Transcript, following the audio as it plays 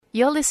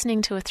You're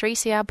listening to a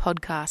 3CR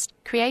podcast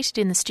created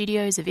in the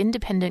studios of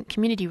independent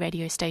community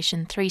radio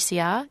station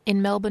 3CR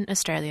in Melbourne,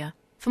 Australia.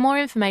 For more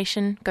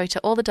information, go to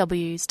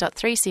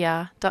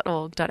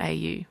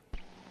allthews.3cr.org.au.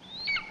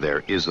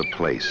 There is a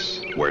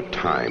place where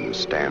time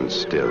stands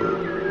still,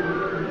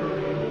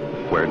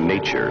 where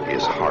nature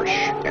is harsh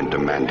and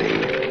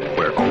demanding,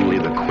 where only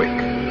the quick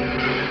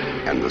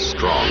and the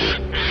strong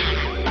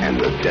and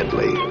the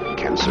deadly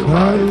can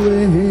survive.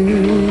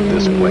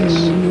 This place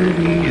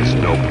is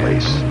no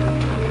place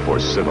for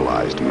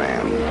civilized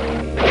man.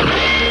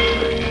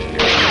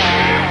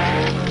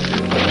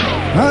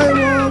 I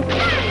want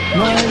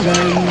my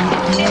land.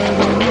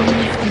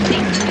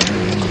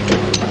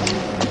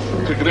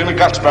 Kick it in the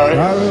guts, Barry.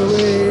 Far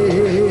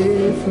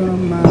away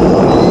from my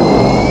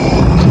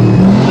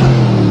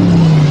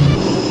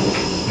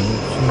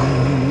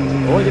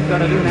All you've got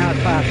to do now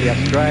is pass the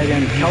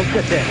Australian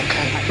culture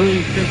test.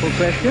 3 simple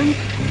questions,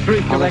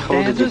 3 correct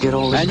answers,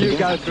 and you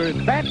go through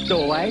that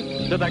doorway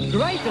to the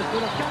greatest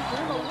little country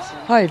in the world.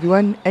 Hi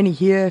everyone, Annie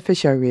here for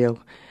Showreel.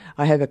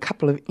 I have a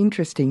couple of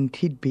interesting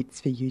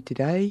tidbits for you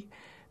today.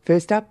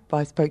 First up,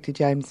 I spoke to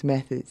James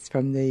Mathers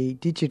from the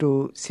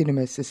Digital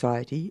Cinema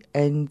Society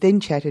and then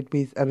chatted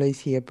with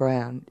Alicia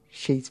Brown.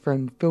 She's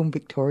from Film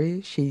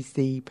Victoria. She's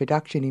the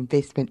Production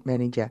Investment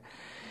Manager.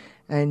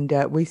 And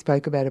we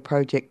spoke about a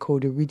project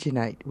called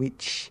Originate,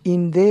 which,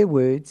 in their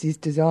words, is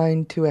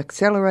designed to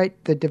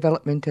accelerate the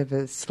development of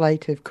a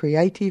slate of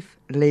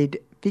creative-led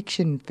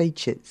fiction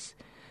features,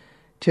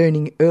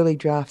 turning early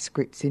draft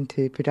scripts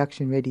into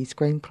production-ready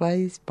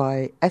screenplays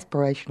by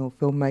aspirational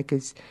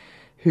filmmakers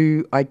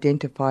who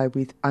identify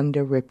with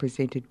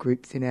underrepresented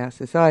groups in our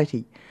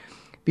society.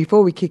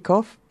 Before we kick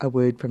off, a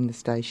word from the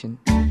station.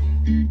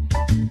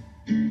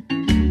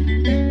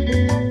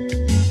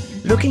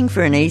 Looking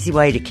for an easy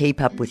way to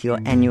keep up with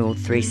your annual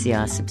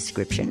 3CR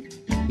subscription?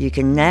 You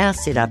can now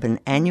set up an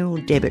annual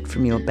debit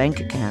from your bank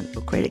account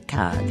or credit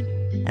card,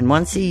 and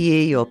once a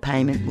year your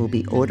payment will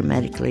be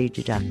automatically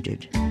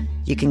deducted.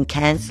 You can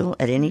cancel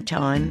at any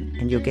time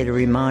and you'll get a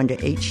reminder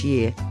each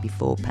year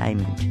before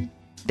payment.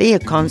 Be a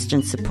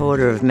constant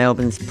supporter of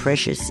Melbourne's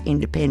precious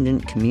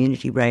independent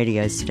community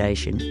radio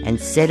station and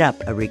set up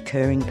a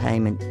recurring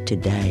payment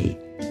today.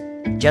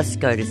 Just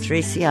go to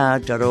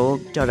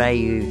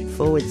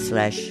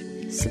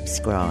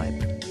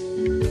 3cr.org.au/subscribe.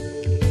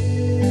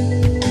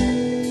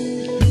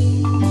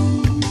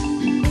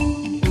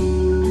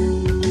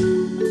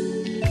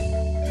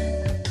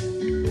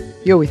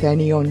 You're with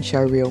Annie on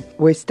Showreel.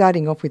 We're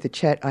starting off with a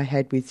chat I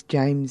had with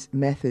James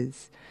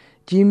Mathers.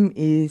 Jim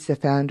is the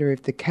founder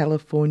of the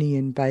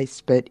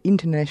Californian-based but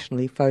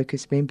internationally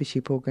focused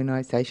membership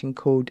organisation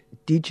called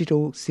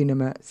Digital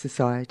Cinema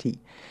Society,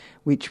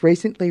 which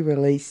recently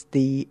released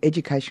the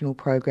educational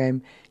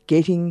program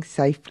Getting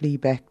Safely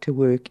Back to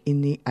Work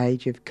in the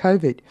Age of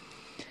COVID.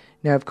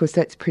 Now, of course,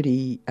 that's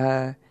pretty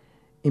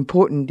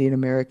important in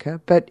America,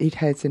 but it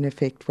has an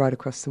effect right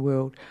across the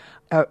world.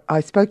 I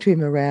spoke to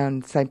him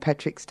around St.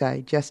 Patrick's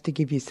Day just to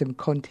give you some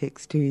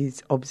context to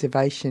his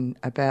observation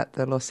about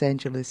the Los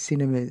Angeles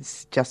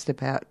cinemas just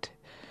about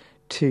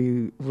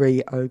to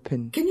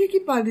reopen. Can you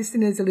give my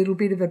listeners a little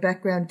bit of a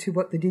background to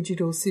what the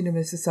Digital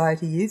Cinema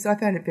Society is? I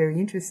found it very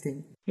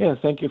interesting. Yeah,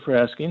 thank you for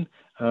asking.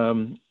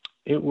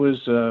 It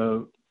was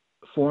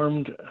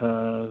formed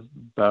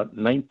about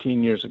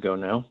 19 years ago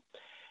now,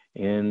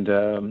 and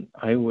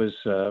I am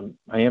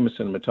a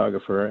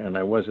cinematographer, and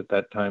I was at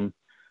that time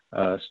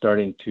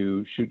starting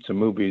to shoot some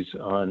movies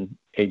on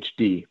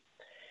HD,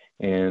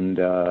 and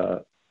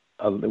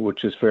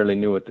which is fairly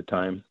new at the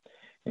time.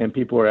 And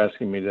people were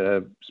asking me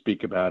to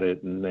speak about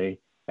it, and they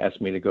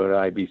asked me to go to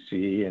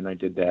IBC, and I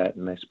did that,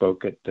 and I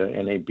spoke at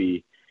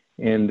NAB.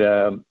 And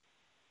so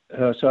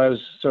I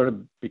was sort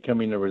of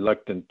becoming a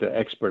reluctant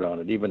expert on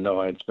it, even though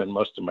I had spent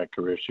most of my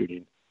career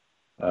shooting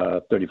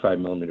 35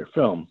 millimeter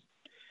film.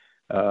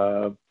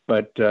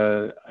 But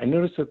I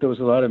noticed that there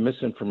was a lot of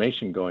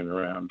misinformation going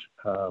around.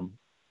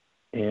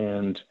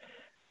 And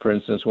for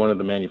instance, one of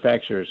the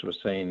manufacturers was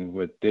saying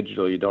with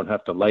digital, you don't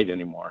have to light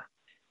anymore.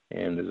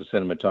 And as a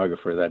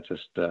cinematographer, that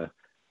just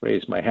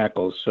raised my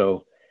hackles.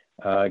 So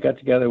I got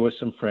together with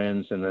some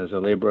friends, and as a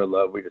labor of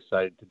love, we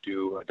decided to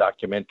do a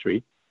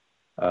documentary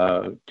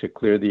to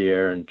clear the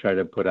air and try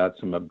to put out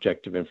some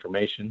objective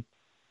information.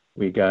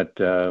 We got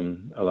a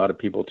lot of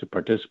people to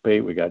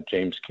participate. We got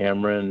James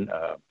Cameron,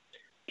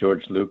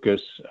 George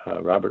Lucas,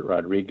 Robert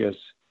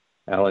Rodriguez,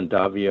 Alan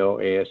Davio,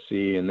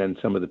 ASC, and then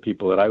some of the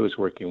people that I was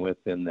working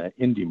with in the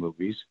indie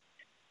movies,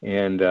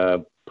 and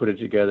put it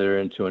together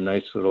into a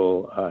nice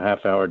little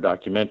half-hour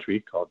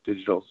documentary called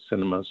Digital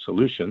Cinema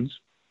Solutions.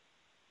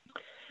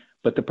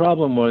 But the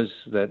problem was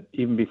that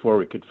even before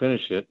we could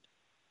finish it,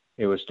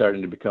 it was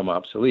starting to become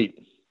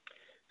obsolete.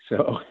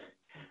 So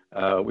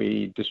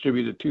we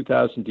distributed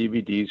 2,000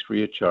 DVDs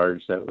free of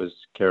charge. That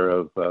was care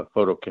of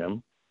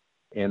Photochem.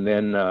 And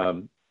then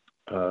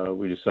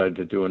we decided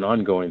to do an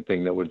ongoing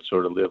thing that would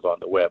sort of live on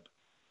the web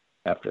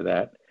after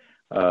that,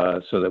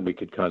 so that we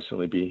could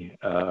constantly be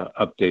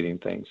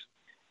updating things.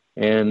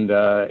 And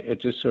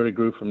it just sort of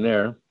grew from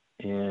there.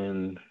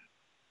 And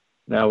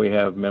now we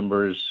have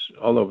members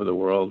all over the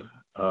world,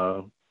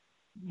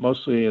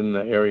 mostly in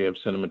the area of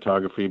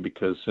cinematography,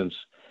 because since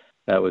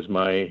that was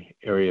my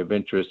area of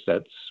interest,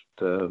 that's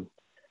the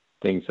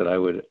things that I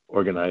would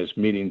organize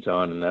meetings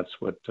on, and that's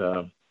what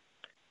I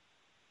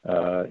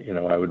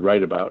would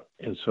write about.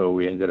 And so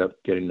we ended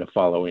up getting the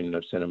following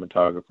of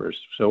cinematographers.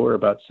 So we're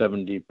about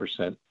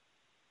 70%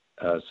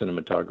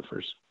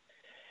 cinematographers.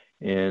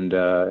 And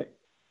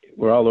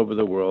we're all over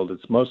the world.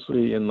 It's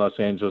mostly in Los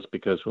Angeles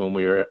because when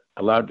we were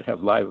allowed to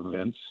have live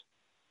events,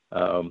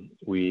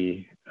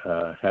 we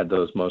had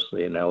those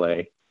mostly in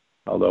LA,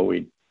 although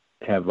we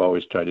have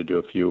always tried to do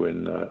a few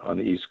on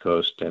the East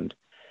Coast. And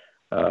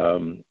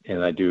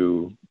I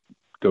do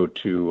go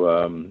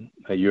to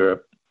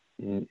Europe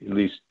at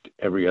least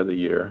every other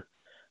year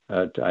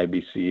to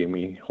IBC, and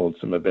we hold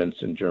some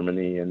events in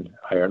Germany and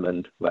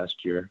Ireland last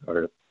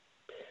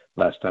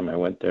time I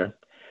went there.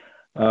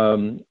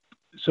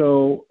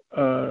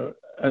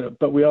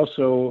 But we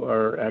also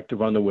are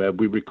active on the web.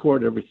 We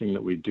record everything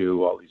that we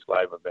do, all these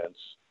live events.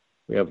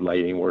 We have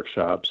lighting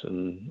workshops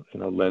and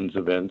lens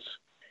events.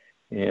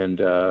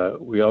 And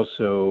we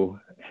also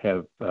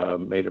have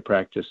made a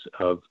practice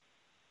of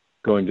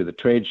going to the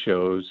trade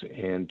shows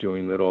and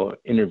doing little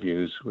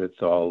interviews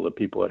with all the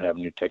people that have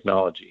new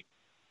technology.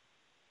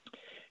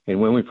 And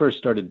when we first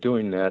started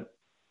doing that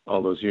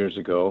all those years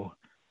ago,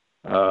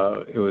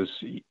 it was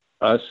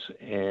us,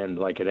 and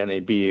like at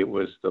NAB, it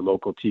was the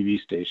local TV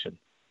station.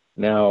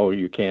 Now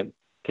you can't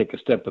take a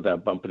step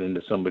without bumping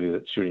into somebody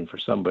that's shooting for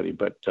somebody.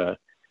 But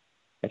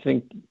I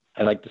think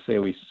I like to say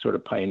we sort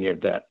of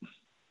pioneered that,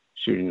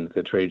 shooting at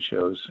the trade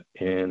shows.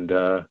 And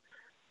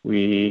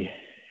we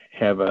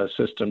have a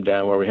system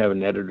down where we have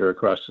an editor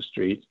across the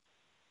street,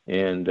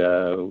 and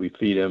we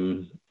feed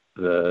him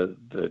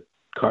the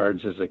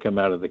cards as they come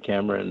out of the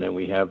camera, and then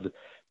we have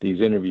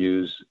these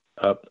interviews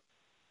up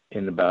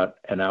in about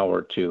an hour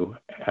or two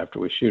after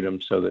we shoot them,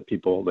 so that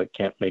people that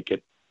can't make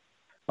it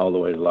all the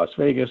way to Las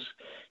Vegas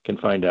can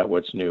find out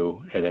what's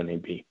new at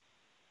NAB.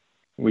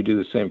 We do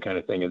the same kind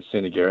of thing at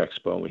Cinegear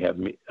Expo, and we have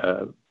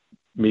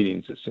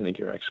meetings at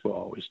Cinegear Expo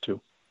always too.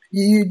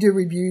 You do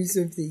reviews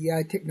of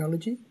the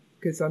technology?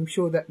 Because I'm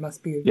sure that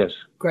must be of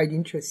great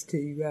interest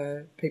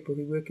to people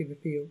who work in the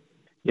field.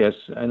 Yes,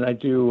 and I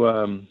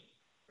do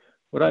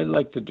what I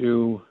like to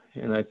do,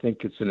 and I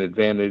think it's an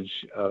advantage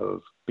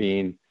of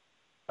being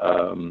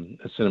a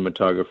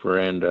cinematographer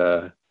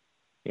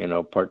and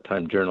a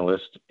part-time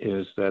journalist,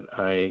 is that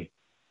I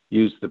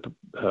use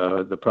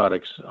the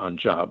products on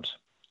jobs,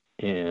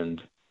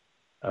 and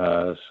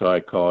so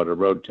I call it a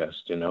road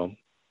test, and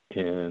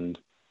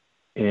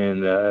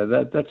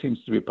that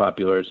seems to be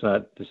popular. It's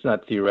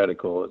not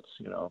theoretical. It's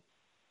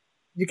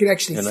you can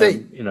actually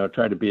see. I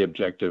try to be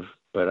objective,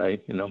 but I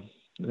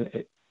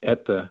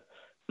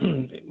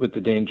with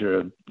the danger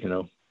of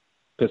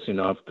pissing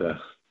off the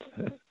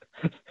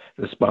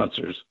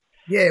sponsors.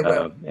 Yeah,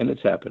 well, and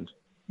it's happened.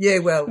 Yeah,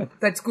 well,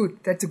 that's good.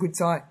 That's a good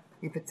sign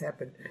if it's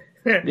happened.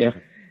 yeah.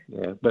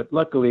 But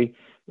luckily,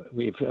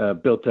 we've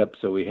built up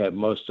so we have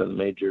most of the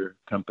major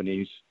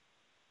companies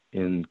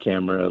in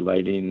camera,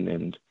 lighting,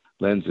 and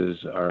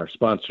lenses are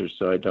sponsors,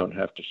 so I don't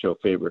have to show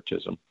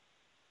favoritism.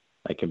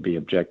 I can be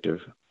objective.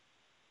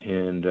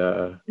 And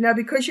now,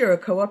 because you're a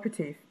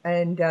cooperative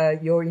and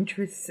your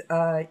interests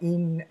are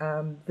in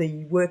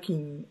the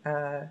working,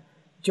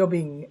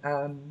 jobbing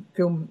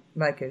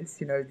filmmakers,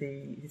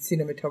 the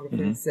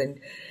cinematographers, and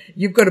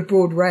you've got a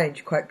broad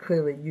range, quite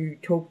clearly. You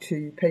talk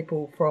to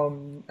people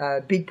from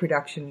big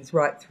productions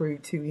right through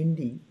to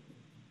indie.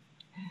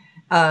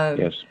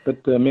 Yes,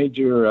 but the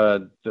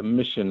major, the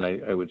mission,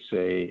 I would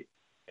say,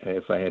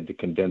 if I had to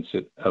condense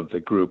it, of the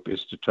group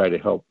is to try to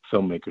help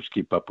filmmakers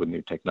keep up with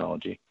new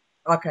technology.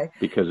 Okay.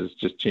 Because it's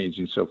just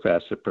changing so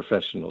fast that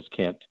professionals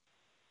can't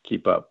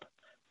keep up.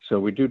 So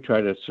we do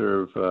try to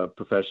serve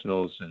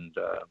professionals, and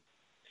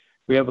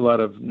we have a lot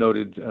of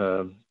noted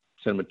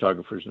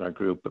cinematographers in our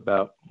group.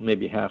 About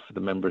maybe half of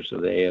the members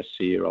of the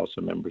ASC are also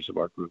members of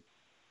our group,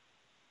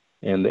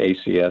 and the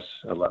ACS,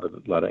 a lot of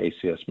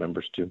ACS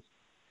members too.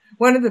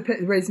 One of the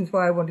reasons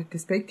why I wanted to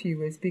speak to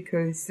you is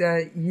because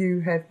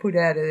you have put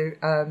out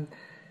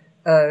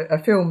a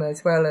film,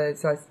 as well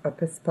as I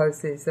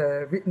suppose there's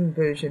a written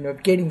version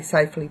of Getting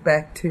Safely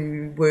Back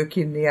to Work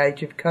in the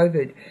Age of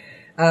COVID.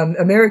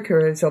 America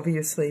has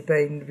obviously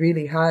been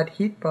really hard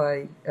hit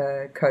by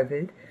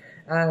COVID.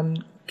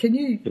 Can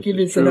you give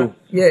us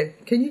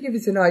Can you give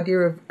us an idea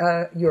of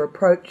your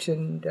approach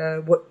and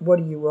what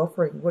are you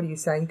offering? What are you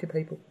saying to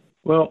people?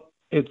 Well,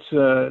 it's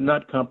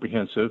not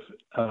comprehensive.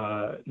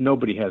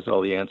 Nobody has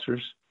all the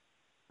answers,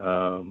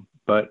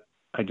 but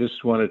I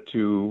just wanted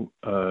to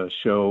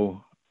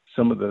show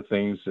some of the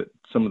things that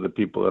some of the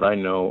people that I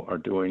know are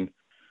doing,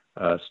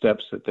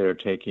 steps that they're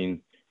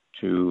taking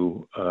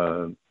to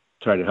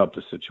try to help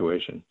the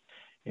situation.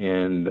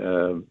 And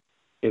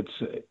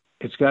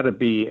it's got to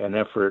be an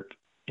effort,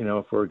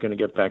 if we're going to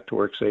get back to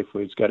work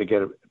safely, it's got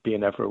to be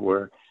an effort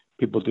where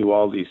people do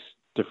all these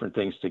different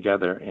things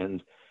together,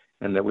 and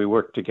that we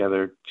work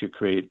together to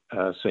create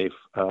a safe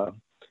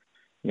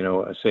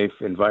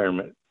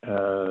environment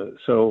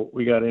So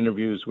we got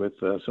interviews with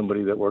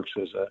somebody that works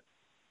as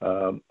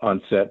a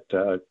on-set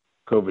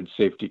COVID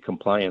safety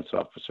compliance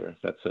officer.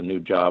 That's a new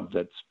job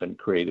that's been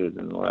created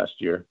in the last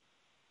year.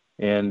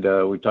 And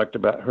we talked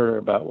about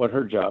what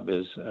her job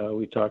is.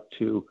 We talked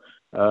to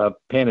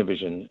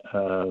Panavision,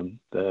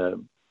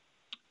 the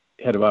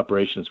head of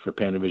operations for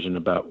Panavision,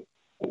 about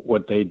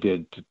what they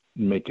did to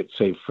make it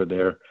safe for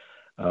their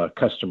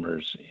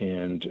customers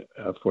and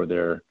for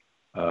their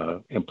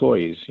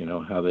employees,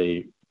 how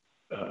they,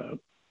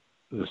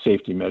 the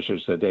safety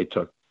measures that they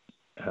took.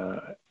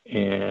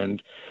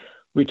 And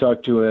we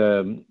talked to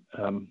a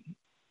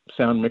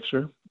sound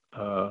mixer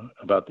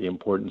about the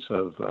importance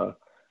of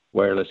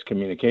wireless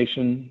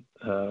communication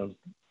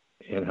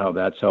and how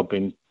that's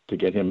helping to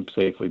get him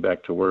safely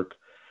back to work.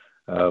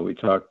 We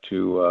talked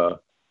to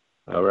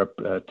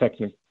a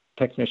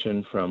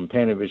technician from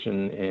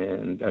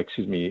Panavision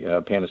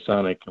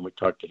Panasonic, and we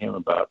talked to him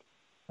about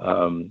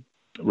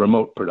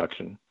remote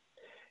production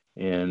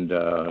and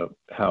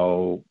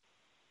how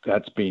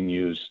that's being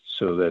used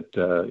so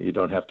that you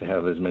don't have to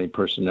have as many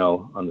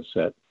personnel on the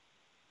set.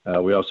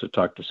 We also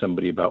talked to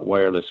somebody about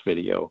wireless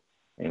video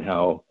and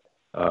how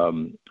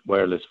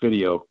wireless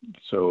video,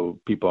 so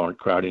people aren't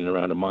crowding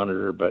around a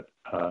monitor, but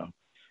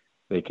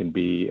they can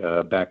be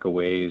back a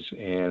ways,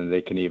 and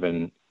they can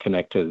even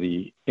connect to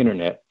the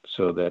internet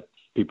so that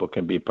people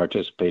can be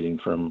participating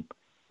from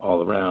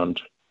all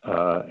around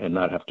and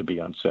not have to be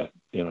on set,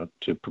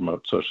 to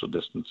promote social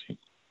distancing.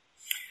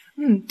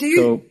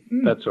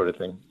 That sort of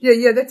thing.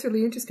 Yeah, that's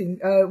really interesting.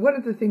 One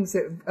of the things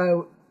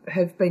that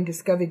have been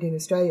discovered in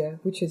Australia,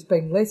 which has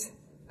been less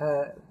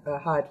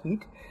hard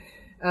hit,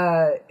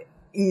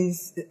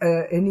 is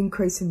an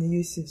increase in the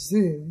use of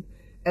Zoom,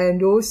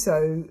 and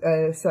also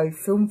so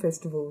film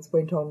festivals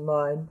went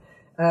online,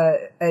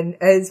 and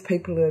as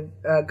people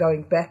are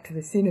going back to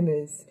the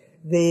cinemas,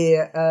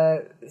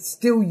 they're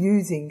still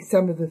using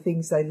some of the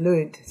things they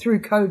learnt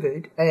through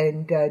COVID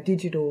and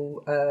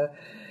digital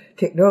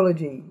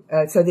technology,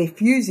 so they're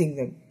fusing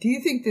them. Do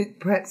you think that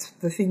perhaps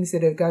the things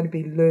that are going to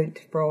be learnt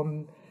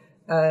from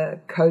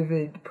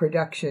COVID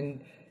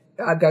production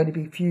are going to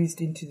be fused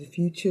into the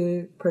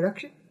future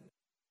production?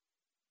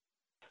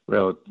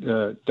 Well,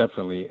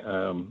 definitely.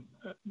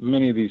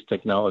 Many of these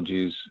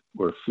technologies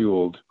were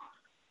fueled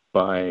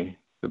by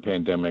the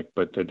pandemic,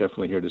 but they're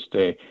definitely here to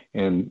stay.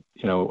 And,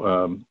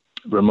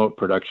 remote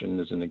production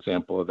is an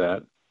example of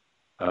that.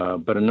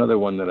 But another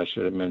one that I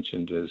should have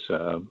mentioned is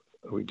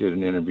we did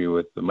an interview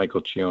with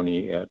Michael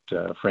Cioni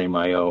at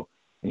Frame.io,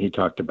 and he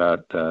talked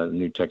about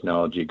new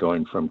technology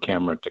going from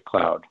camera to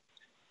cloud.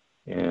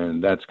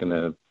 And that's going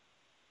to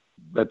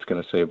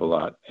save a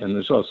lot. And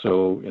there's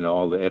also,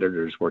 all the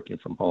editors working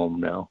from home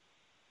now,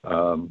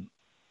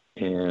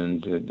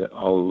 and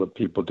all the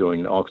people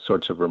doing all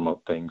sorts of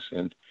remote things.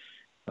 And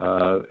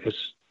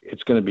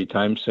it's going to be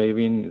time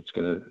saving. It's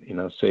going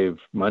to, save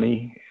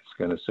money. It's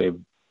going to save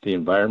the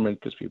environment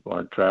because people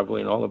aren't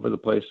traveling all over the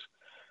place.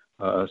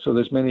 So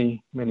there's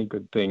many, many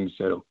good things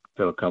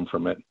that'll come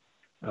from it.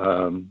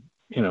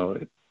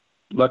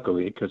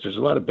 Luckily, because there's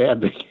a lot of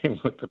bad that came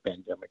with the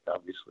pandemic,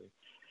 obviously.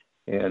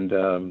 And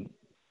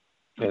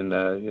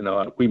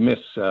we miss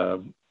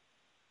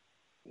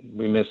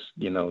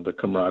the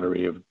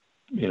camaraderie of,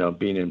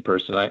 being in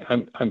person.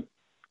 I'm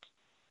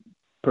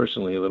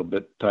personally a little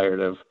bit tired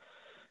of,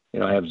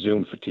 I have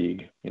Zoom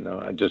fatigue.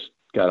 I just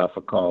got off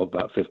a call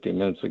about 15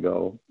 minutes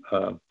ago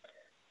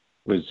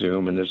with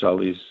Zoom, and there's all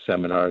these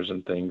seminars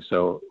and things.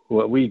 So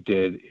what we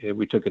did,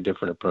 we took a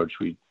different approach.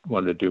 We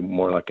wanted to do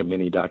more like a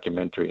mini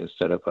documentary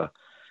instead of a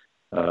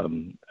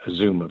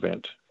Zoom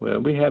event. Well,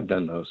 we have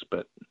done those,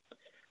 but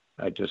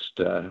I just,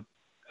 I'm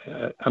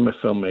a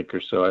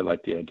filmmaker, so I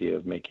like the idea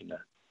of making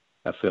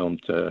a film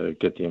to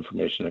get the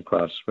information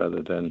across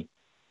rather than,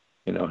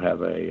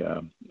 have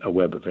a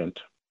web event.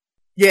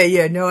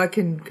 Yeah, no, I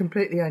can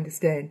completely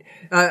understand.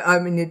 I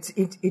mean,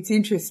 it's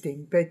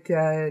interesting, but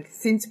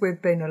since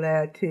we've been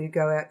allowed to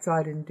go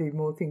outside and do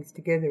more things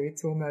together,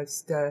 it's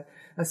almost a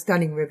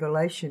stunning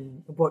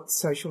revelation of what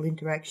social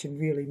interaction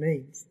really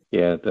means.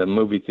 Yeah, the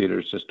movie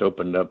theaters just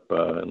opened up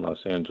in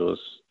Los Angeles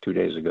 2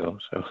 days ago,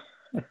 so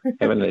I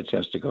haven't had a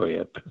chance to go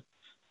yet,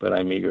 but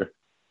I'm eager.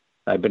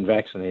 I've been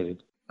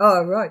vaccinated.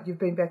 Oh, right, you've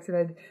been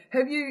vaccinated.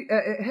 Have you?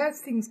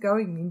 How's things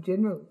going in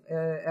general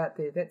out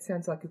there? That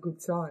sounds like a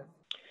good sign.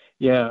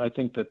 Yeah, I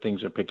think that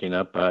things are picking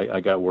up.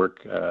 I got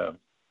work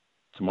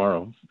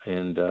tomorrow,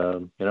 and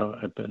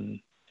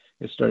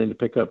it's starting to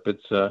pick up.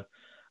 It's a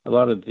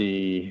lot of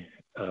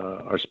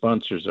our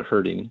sponsors are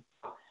hurting,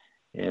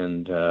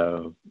 and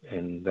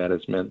that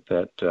has meant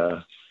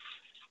that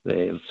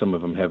some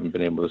of them haven't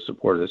been able to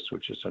support us,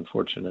 which is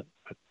unfortunate,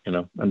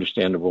 but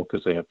understandable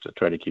because they have to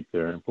try to keep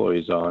their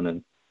employees on,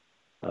 and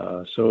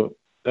so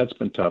that's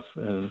been tough.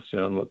 And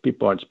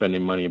people aren't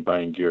spending money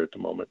buying gear at the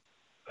moment.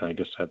 I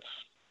guess that's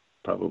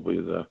probably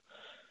the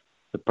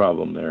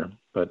problem there.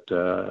 But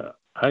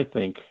I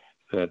think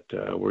that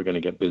we're going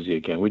to get busy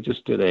again. We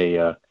just did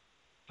a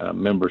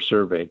member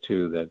survey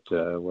too,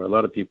 that where a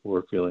lot of people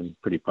were feeling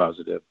pretty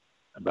positive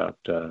about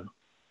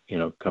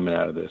coming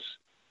out of this,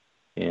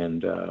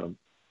 and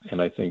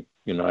I think,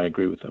 I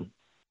agree with them.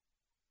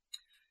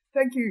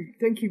 Thank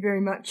you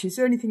very much. Is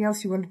there anything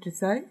else you wanted to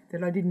say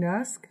that I didn't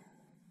ask?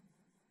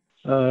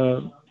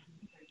 No,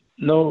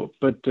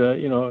 but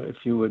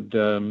if you would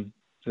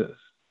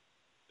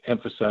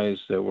emphasize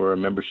that we're a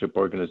membership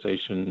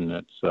organization.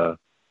 That's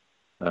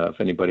if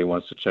anybody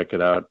wants to check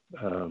it out,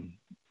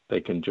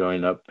 they can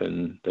join up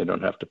and they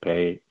don't have to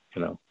pay.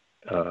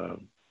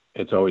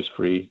 It's always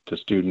free to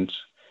students,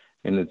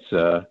 and it's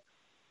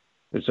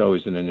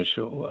always an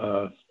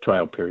initial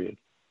trial period.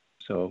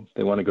 So if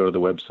they want to go to the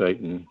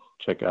website and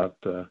check out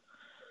the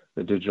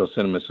Digital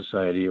Cinema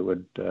Society,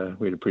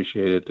 we'd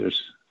appreciate it.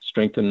 There's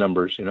strength in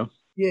numbers,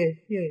 Yeah.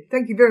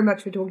 Thank you very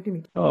much for talking to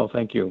me. Oh,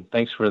 thank you.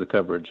 Thanks for the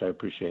coverage. I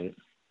appreciate it.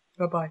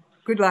 Bye-bye.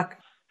 Good luck.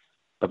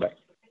 Bye-bye.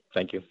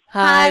 Thank you.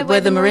 Hi,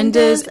 we're the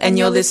Marindas, and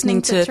you're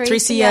listening to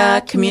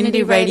 3CR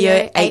Community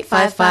Radio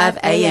 855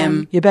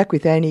 AM. You're back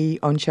with Annie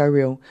on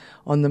Showreel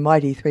on the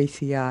mighty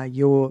 3CR,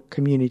 your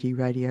community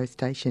radio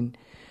station.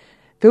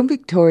 Film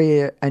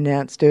Victoria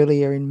announced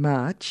earlier in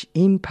March,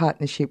 in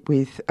partnership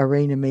with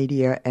Arena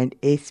Media and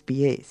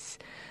SBS,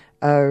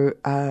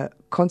 a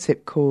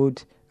concept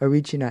called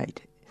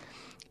Originate.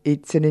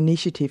 It's an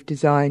initiative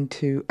designed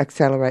to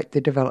accelerate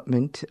the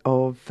development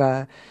of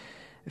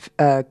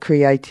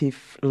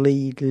creative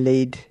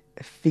lead-led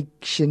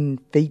fiction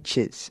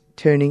features,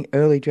 turning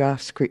early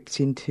draft scripts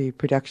into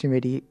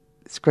production-ready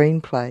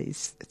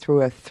screenplays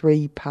through a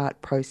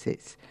 3-part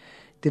process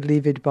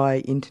delivered by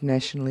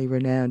internationally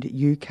renowned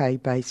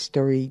UK-based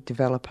story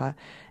developer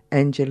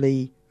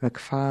Anjali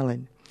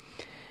McFarlane.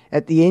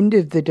 At the end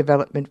of the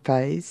development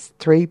phase,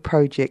 3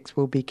 projects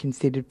will be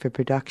considered for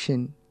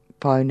production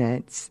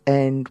finance,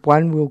 and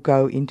one will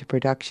go into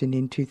production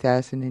in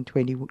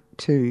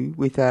 2022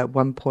 with a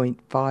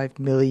 1.5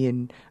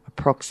 million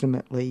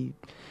approximately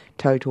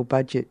total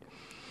budget,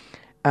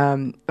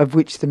 of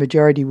which the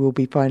majority will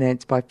be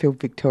financed by Film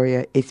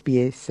Victoria,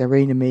 SBS,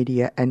 Arena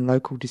Media and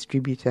local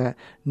distributor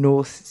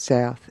North,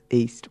 South,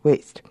 East,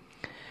 West.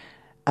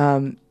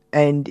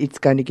 And it's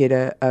going to get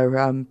a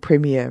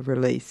premiere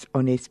release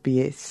on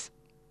SBS.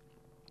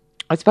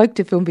 I spoke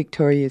to Film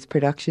Victoria's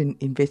production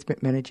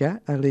investment manager,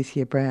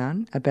 Alicia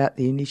Brown, about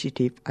the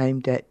initiative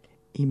aimed at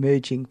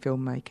emerging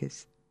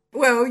filmmakers.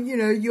 Well,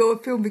 you're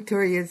Film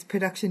Victoria's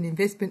production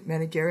investment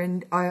manager,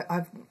 and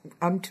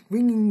I'm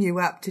ringing you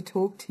up to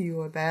talk to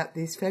you about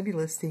this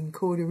fabulous thing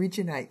called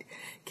Originate.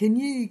 Can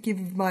you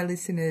give my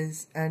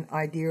listeners an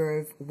idea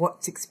of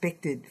what's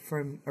expected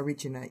from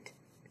Originate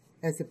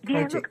as a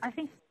project? Yeah, look, I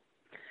think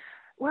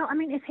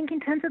in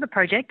terms of the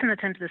project and in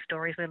terms of the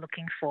stories we're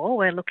looking for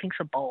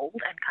bold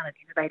and kind of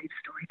innovative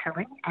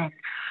storytelling and,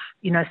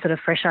 sort of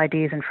fresh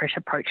ideas and fresh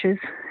approaches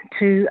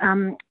to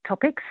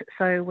topics.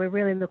 So we're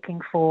really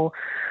looking for,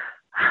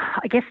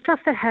 I guess, stuff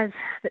that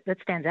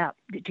stands out.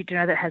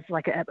 That has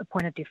like a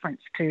point of difference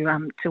to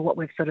what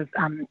we've sort of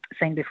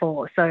seen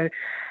before. So,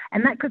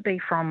 and that could be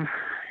from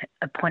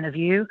a point of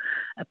view,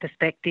 a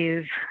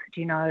perspective,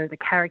 the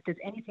characters,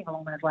 anything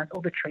along those lines,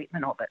 or the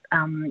treatment of it.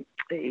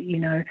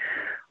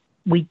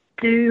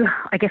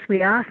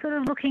 We are sort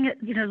of looking at,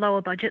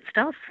 lower budget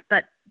stuff,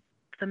 but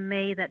for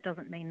me, that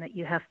doesn't mean that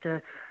you have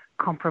to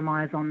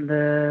compromise on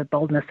the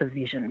boldness of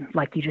vision.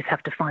 Like, you just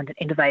have to find an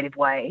innovative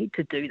way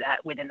to do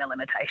that within the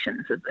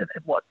limitations of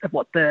what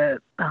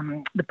the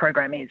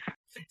program is.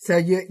 So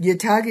you're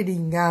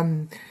targeting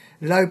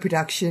low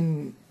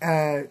production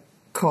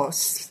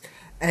costs,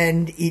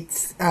 and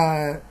it's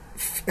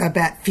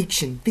about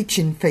fiction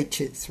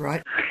features,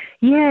 right?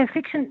 Yeah,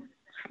 fiction.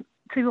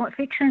 So we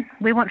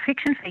want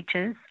fiction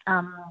features.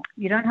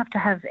 You don't have to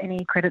have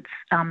any credits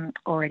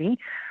already.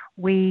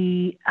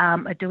 We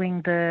are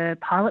doing the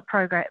pilot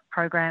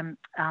program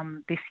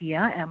this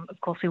year, and of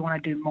course we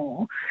want to do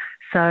more.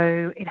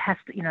 So it has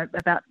to,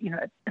 about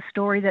a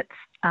story that's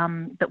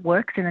that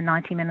works in a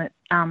 90-minute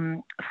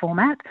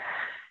format,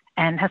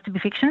 and has to be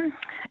fiction.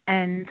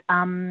 And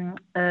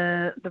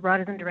the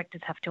writers and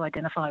directors have to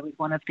identify with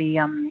one of the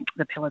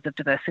pillars of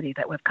diversity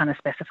that we've kind of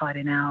specified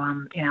in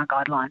our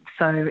guidelines.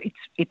 So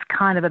it's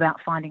kind of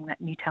about finding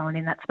that new talent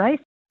in that space.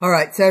 All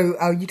right. So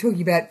you're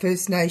talking about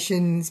First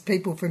Nations,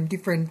 people from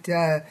different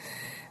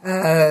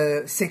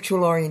sexual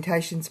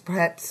orientations,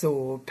 perhaps,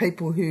 or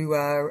people who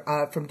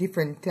are from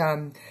different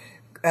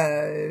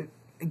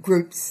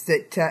groups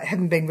that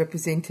haven't been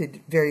represented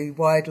very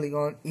widely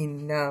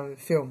in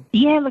film.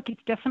 Yeah, look,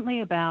 it's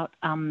definitely about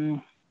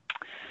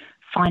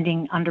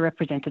finding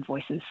underrepresented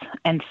voices.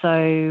 And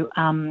so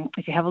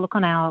if you have a look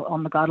on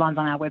the guidelines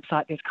on our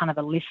website, there's kind of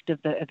a list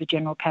of the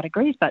general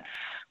categories, but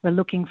we're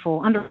looking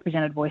for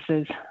underrepresented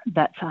voices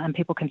that and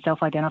people can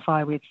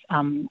self-identify with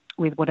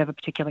whatever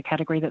particular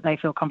category that they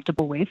feel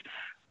comfortable with.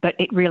 But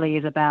it really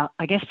is about,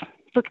 I guess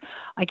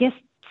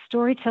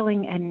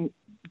storytelling and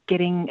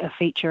getting a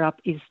feature up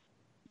is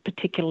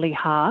particularly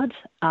hard,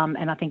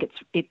 and I think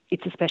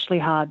it's especially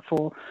hard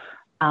for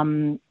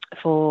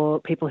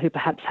people who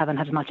perhaps haven't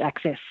had as much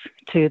access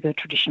to the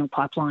traditional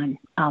pipeline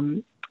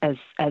as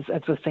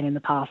we've seen in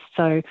the past.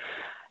 So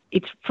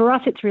for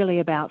us, it's really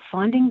about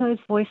finding those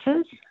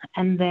voices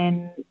and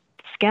then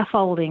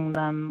scaffolding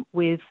them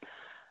with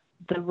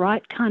the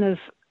right kind of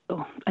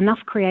enough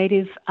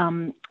creative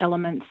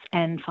elements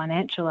and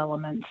financial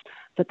elements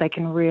that they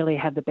can really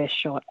have the best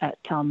shot at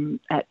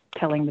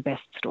telling the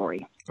best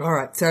story. All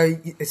right, so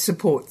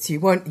supports. You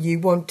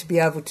want to be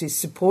able to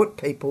support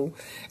people,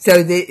 so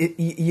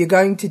you're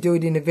going to do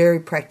it in a very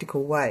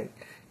practical way.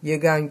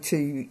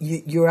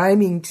 You're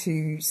aiming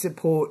to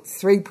support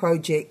 3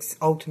 projects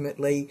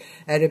ultimately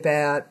at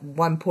about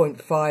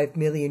 $1.5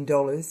 million,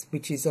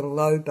 which is a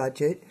low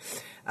budget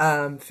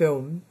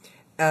film,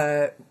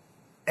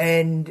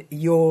 and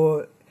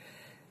you're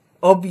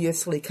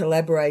obviously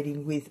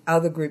collaborating with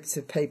other groups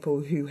of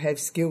people who have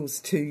skills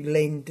to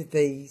lend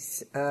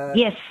these.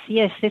 Yes,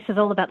 this is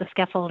all about the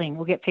scaffolding.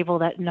 We'll get people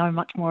that know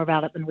much more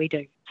about it than we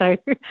do. So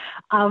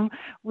how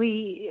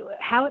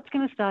it's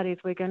going to start is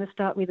we're going to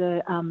start with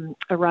a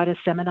writer's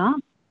seminar,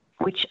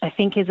 which I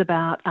think is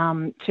about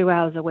 2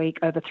 hours a week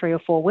over 3 or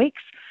 4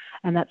 weeks.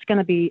 And that's going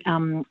to be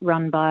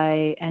run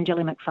by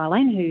Angela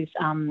McFarlane, who's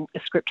a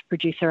script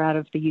producer out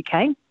of the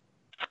UK.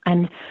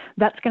 And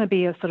that's going to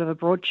be a sort of a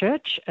broad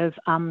church of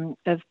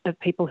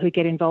people who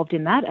get involved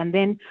in that. And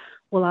then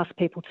we'll ask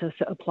people to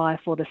apply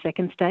for the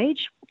second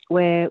stage,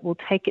 where we'll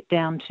take it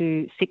down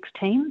to 6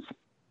 teams.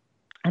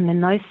 And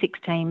then those 6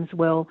 teams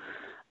will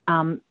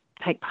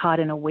take part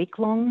in a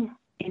week-long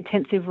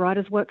intensive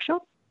writers'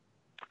 workshop.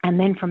 And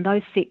then from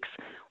those 6,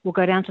 we'll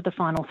go down to the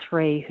final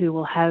 3, who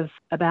will have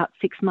about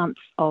 6 months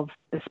of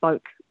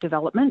bespoke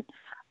development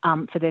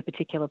for their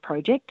particular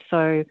project.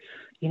 So,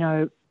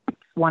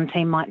 one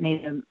team might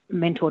need a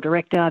mentor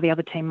director, the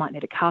other team might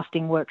need a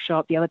casting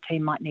workshop, the other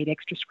team might need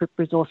extra script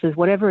resources,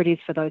 whatever it is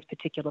for those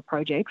particular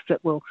projects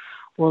that we'll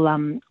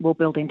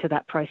build into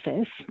that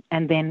process.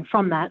 And then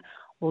from that,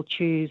 we'll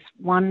choose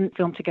one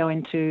film to go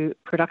into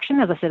production,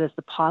 as I said, as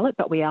the pilot,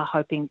 but we are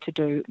hoping to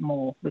do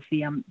more with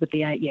the aim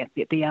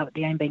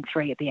being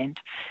 3 at the end.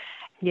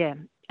 Yeah,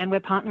 and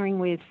we're partnering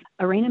with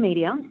Arena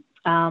Media,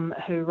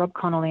 who Rob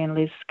Connolly and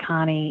Liz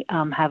Carney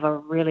have a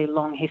really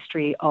long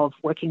history of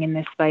working in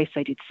this space.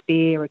 They did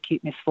Spear,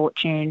 Acute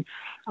Misfortune,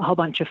 a whole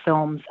bunch of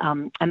films,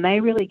 and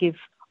they really give,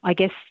 I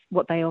guess,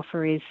 what they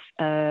offer is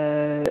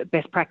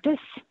best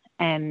practice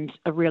and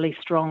a really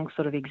strong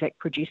sort of exec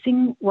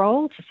producing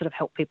role to sort of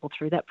help people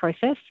through that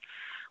process.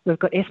 We've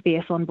got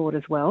SBS on board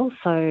as well,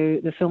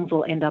 so the films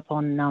will end up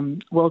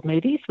on World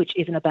Movies, which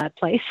isn't a bad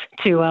place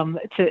to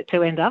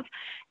end up.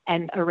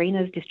 And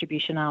Arena's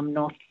distribution arm,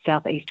 North,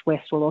 South, East,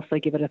 West, will also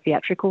give it a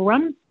theatrical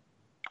run.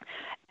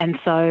 And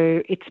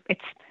so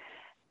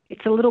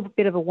it's a little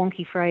bit of a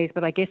wonky phrase,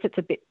 but I guess it's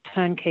a bit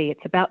turnkey.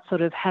 It's about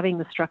sort of having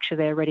the structure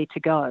there ready to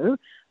go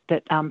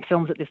that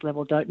films at this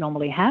level don't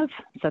normally have.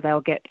 So they'll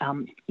get,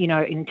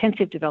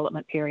 intensive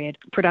development period,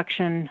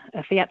 production,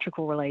 a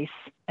theatrical release,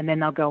 and then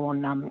they'll go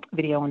on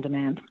video on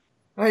demand.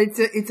 Oh, it's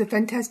a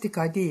fantastic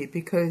idea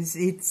because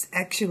it's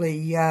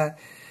actually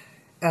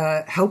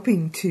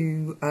helping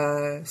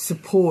to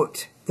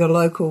support the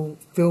local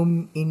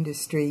film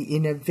industry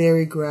in a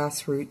very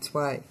grassroots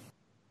way.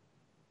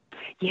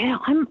 Yeah,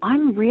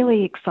 I'm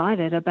really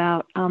excited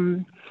about.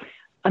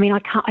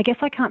 I guess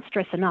I can't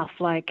stress enough.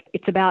 Like,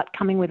 it's about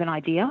coming with an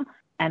idea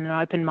and an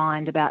open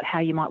mind about how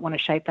you might want to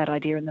shape that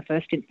idea in the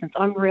first instance.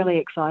 I'm really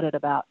excited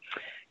about,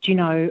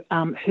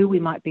 who we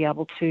might be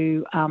able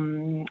to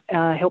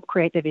help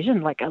create their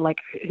vision, like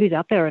who's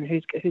out there and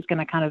who's going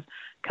to kind of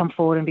come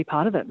forward and be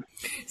part of it.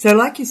 So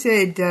like you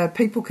said,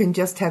 people can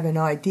just have an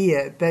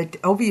idea, but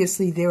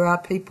obviously there are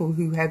people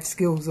who have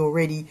skills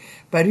already,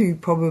 but who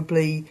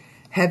probably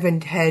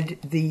haven't had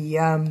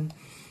the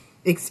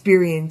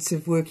experience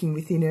of working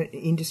within an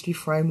industry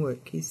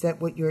framework. Is that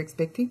what you're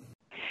expecting?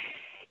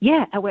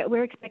 Yeah,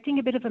 we're expecting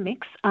a bit of a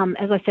mix.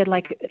 As I said,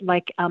 like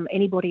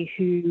anybody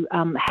who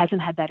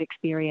hasn't had that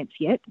experience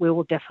yet, we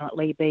will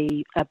definitely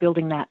be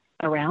building that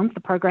around the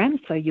program.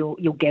 So you'll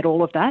get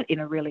all of that in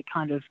a really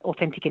kind of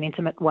authentic and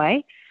intimate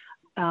way.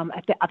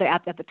 At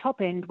the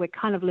top end, we're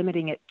kind of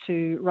limiting it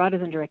to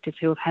writers and directors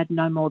who have had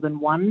no more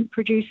than 1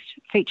 produced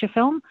feature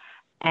film,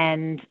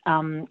 and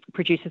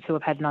producers who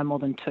have had no more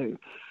than 2.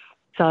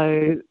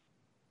 So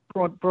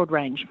broad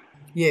range.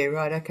 Yeah,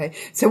 right, okay.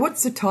 So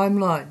what's the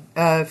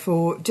timeline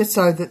for, just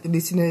so that the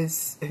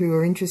listeners who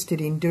are interested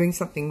in doing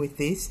something with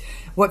this,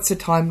 what's the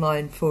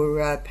timeline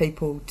for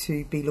people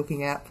to be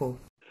looking out for?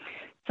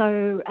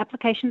 So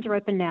applications are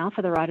open now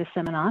for the Writers'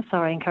 Seminar, so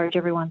I encourage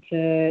everyone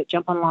to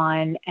jump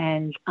online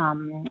and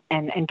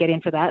get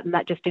in for that. And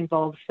that just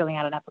involves filling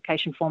out an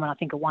application form and I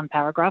think a 1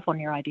 paragraph on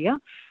your idea.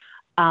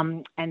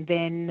 And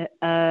then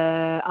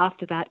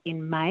after that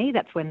in May,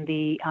 that's when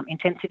the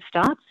intensive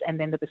starts, and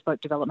then the bespoke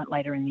development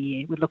later in the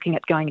year. We're looking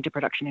at going into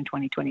production in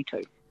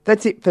 2022.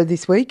 That's it for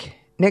this week.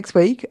 Next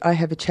week, I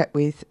have a chat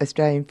with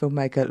Australian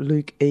filmmaker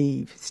Luke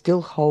Eve,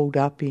 still holed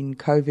up in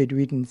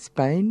COVID-ridden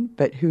Spain,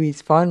 but who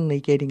is finally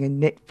getting a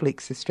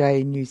Netflix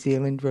Australia-New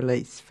Zealand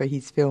release for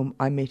his film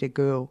I Met a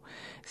Girl,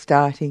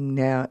 starting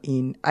now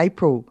in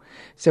April.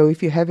 So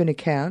if you have an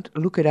account,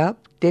 look it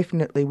up.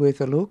 Definitely worth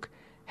a look.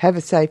 Have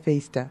a safe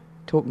Easter.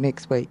 Talk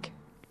next week.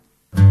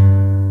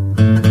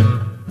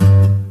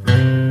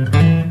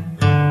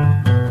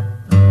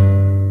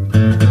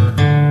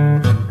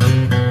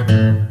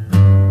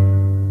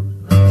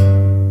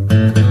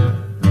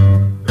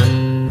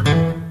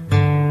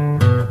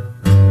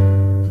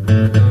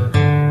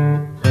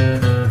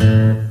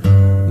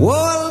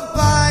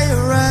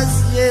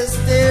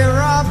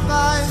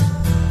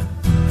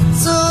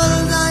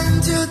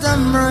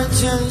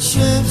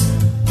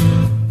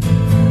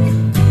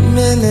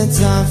 it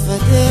off a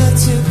day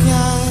to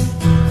guide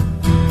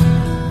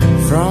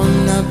from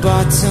the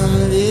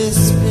bottomless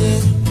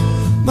pit,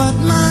 but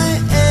my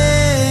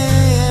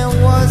aim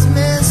was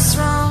made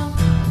strong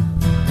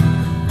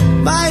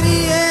by the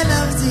hand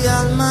of the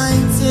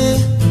Almighty.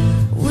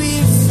 We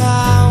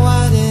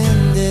forward in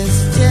this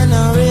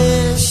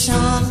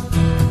generation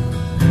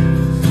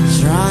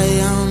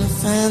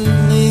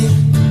triumphantly.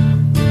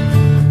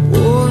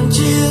 Won't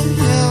you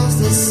help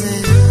the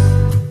sing?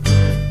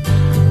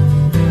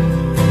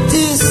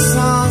 These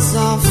songs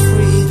of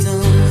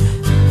freedom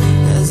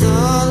is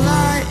all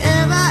I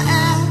ever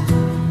had.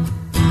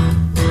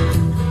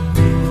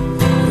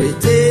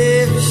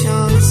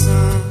 Redemption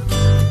song,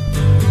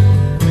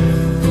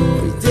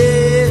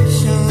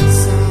 redemption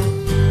song.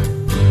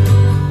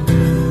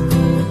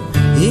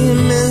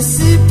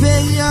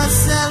 Emancipate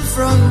yourself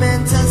from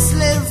mental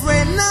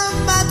slavery.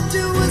 Number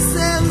two,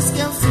 ourselves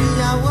can free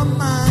our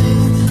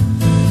mind.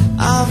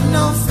 I've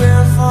no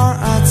fear for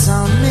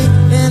atomic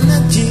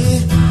energy,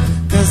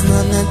 'cause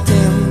none of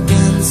them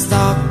can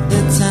stop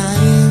the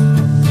time.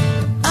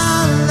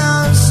 Our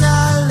love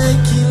shall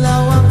kill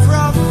our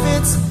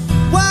prophets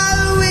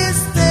while we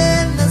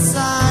stand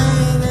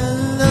aside and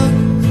look.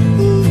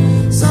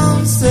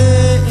 Some say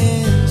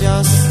it's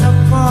just a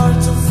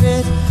part of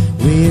it.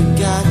 We've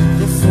got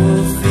to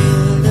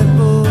fulfill the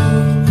book.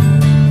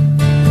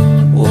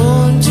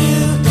 Won't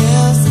you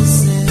help us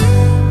sing?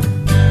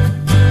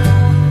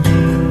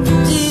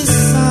 These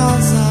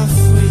songs of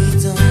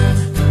freedom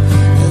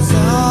is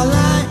all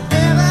I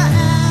ever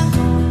had.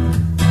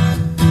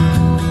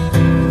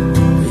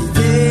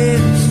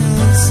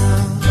 Redemption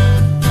song,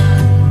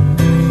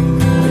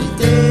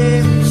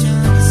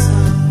 redemption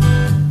song,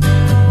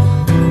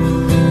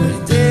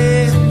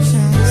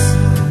 redemption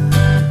song.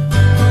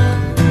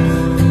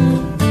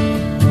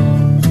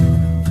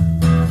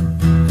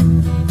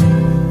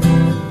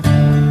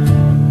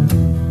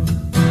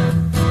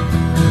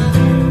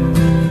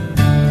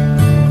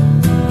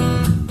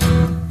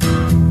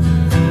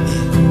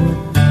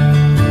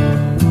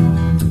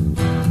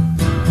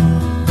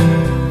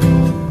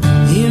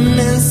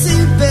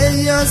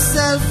 Emancipate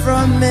yourself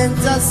from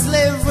mental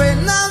slavery.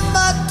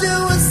 Number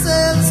two,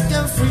 ourselves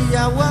can free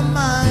our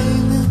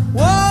mind.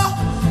 Whoa,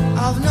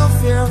 I've no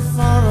fear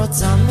for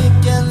atomic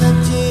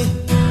energy,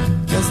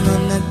 'cause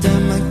none of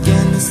them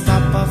can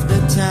stop off the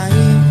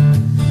time.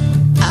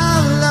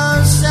 Our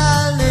love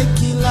shall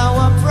kill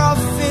our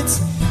prophets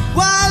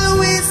while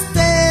we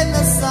stand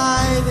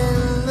aside and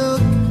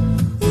look.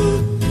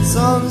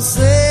 Some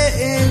say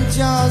it's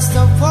just a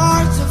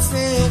part of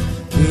it.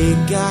 We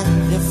got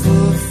to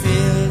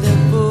fulfill the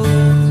book.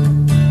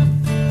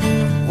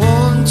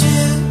 Won't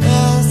you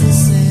help us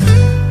sing?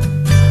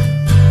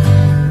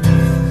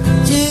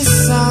 These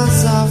songs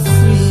of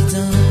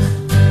freedom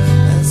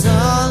is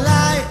all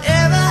I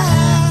ever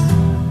had.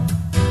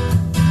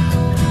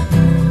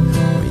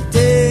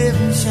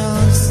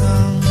 Redemption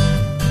song,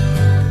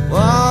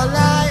 all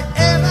I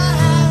ever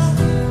had.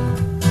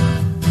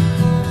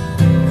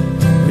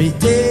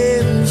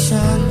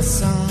 Redemption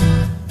song,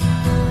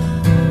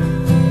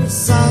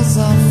 songs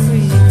of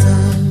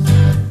freedom,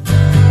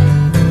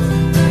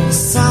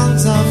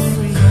 songs of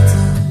freedom.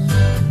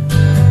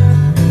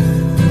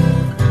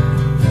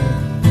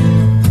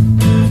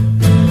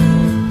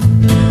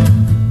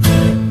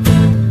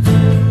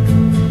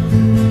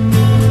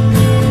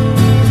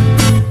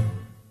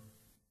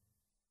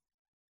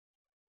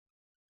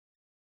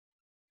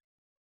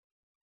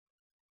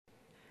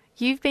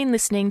 You've been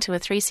listening to a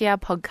 3CR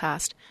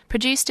podcast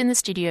produced in the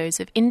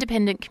studios of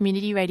independent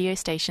community radio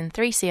station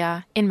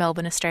 3CR in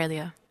Melbourne,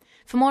 Australia.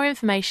 For more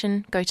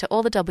information, go to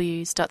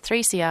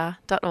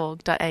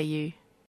allthews.3cr.org.au.